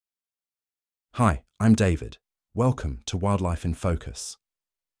Hi, I'm David. Welcome to Wildlife in Focus.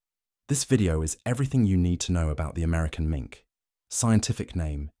 This video is everything you need to know about the American mink. Scientific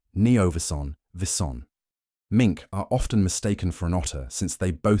name, Neovison, vison. Mink are often mistaken for an otter since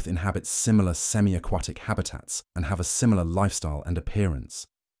they both inhabit similar semi-aquatic habitats and have a similar lifestyle and appearance.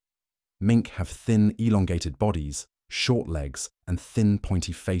 Mink have thin, elongated bodies, short legs, and thin,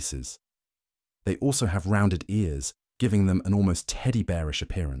 pointy faces. They also have rounded ears, giving them an almost teddy bearish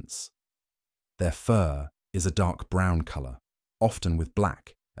appearance. Their fur is a dark brown colour, often with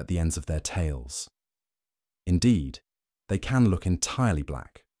black at the ends of their tails. Indeed, they can look entirely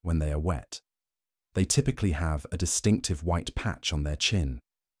black when they are wet. They typically have a distinctive white patch on their chin.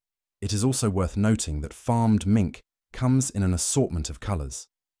 It is also worth noting that farmed mink comes in an assortment of colours.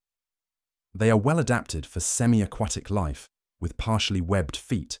 They are well adapted for semi-aquatic life with partially webbed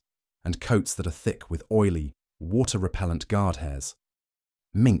feet and coats that are thick with oily, water-repellent guard hairs.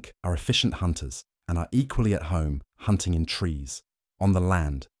 Mink are efficient hunters and are equally at home hunting in trees, on the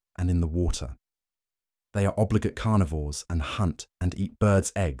land, and in the water. They are obligate carnivores and hunt and eat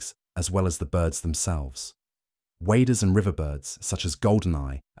birds' eggs as well as the birds themselves. Waders and river birds such as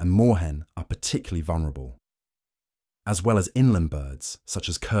goldeneye and moorhen are particularly vulnerable, as well as inland birds such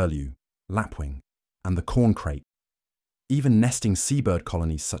as curlew, lapwing, and the corncrake. Even nesting seabird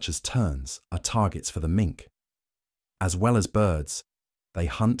colonies such as terns are targets for the mink. As well as birds, they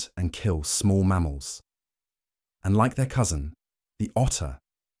hunt and kill small mammals. And like their cousin, the otter,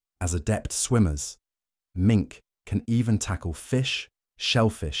 as adept swimmers, mink can even tackle fish,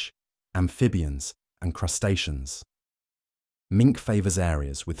 shellfish, amphibians, and crustaceans. Mink favours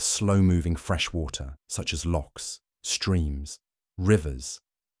areas with slow-moving fresh water, such as lochs, streams, rivers,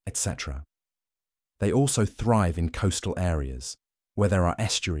 etc. They also thrive in coastal areas, where there are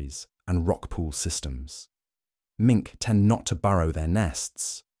estuaries and rock pool systems. Mink tend not to burrow their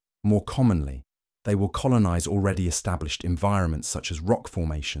nests. More commonly, they will colonise already established environments such as rock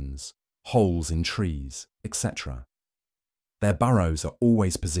formations, holes in trees, etc. Their burrows are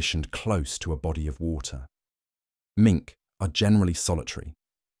always positioned close to a body of water. Mink are generally solitary,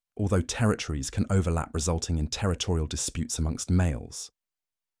 although territories can overlap resulting in territorial disputes amongst males,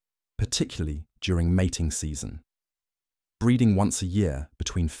 particularly during mating season. Breeding once a year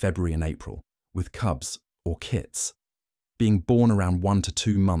between February and April, with cubs or kits being born around 1 to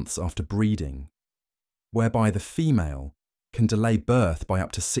 2 months after breeding, whereby the female can delay birth by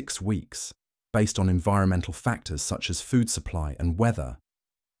up to 6 weeks based on environmental factors such as food supply and weather.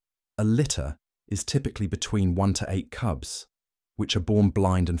 A litter is typically between 1 to 8 cubs, which are born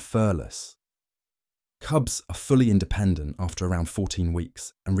blind and furless. Cubs are fully independent after around 14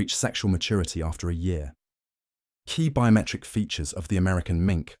 weeks and reach sexual maturity after a year. Key biometric features of the American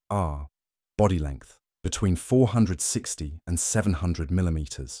mink are body length between 460 and 700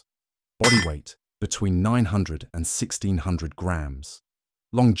 millimeters, body weight between 900 and 1600 grams,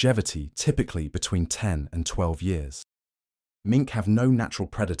 longevity typically between 10 and 12 years. Mink have no natural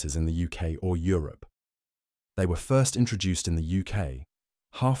predators in the UK or Europe. They were first introduced in the UK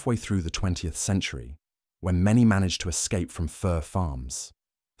halfway through the 20th century, when many managed to escape from fur farms.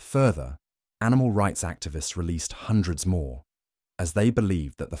 Further, animal rights activists released hundreds more, as they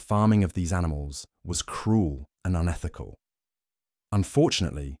believed that the farming of these animals was cruel and unethical.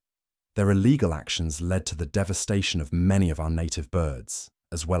 Unfortunately, their illegal actions led to the devastation of many of our native birds,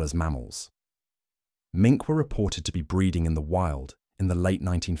 as well as mammals. Mink were reported to be breeding in the wild in the late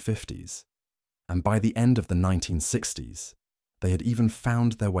 1950s, and by the end of the 1960s, they had even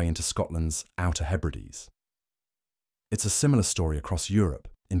found their way into Scotland's Outer Hebrides. It's a similar story across Europe,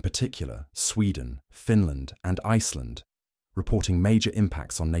 in particular Sweden, Finland, and Iceland, reporting major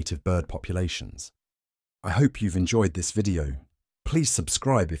impacts on native bird populations. I hope you've enjoyed this video. Please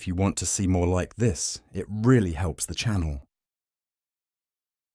subscribe if you want to see more like this. It really helps the channel.